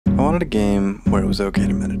I wanted a game where it was okay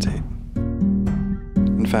to meditate.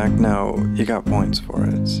 In fact, no, you got points for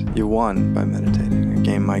it. You won by meditating. A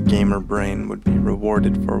game my gamer brain would be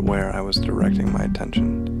rewarded for where I was directing my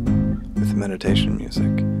attention with meditation music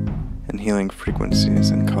and healing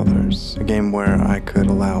frequencies and colors. A game where I could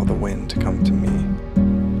allow the wind to come to me.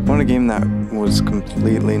 I wanted a game that was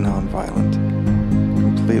completely non-violent,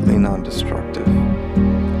 completely non-destructive.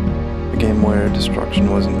 A game where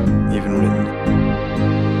destruction wasn't even written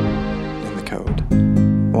in the code.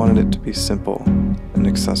 I wanted it to be simple and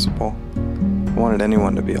accessible. I wanted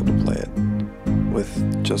anyone to be able to play it,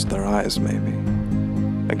 with just their eyes maybe.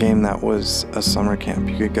 A game that was a summer camp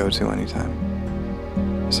you could go to anytime.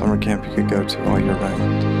 A summer camp you could go to all year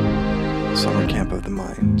round. A summer camp of the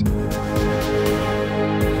mind.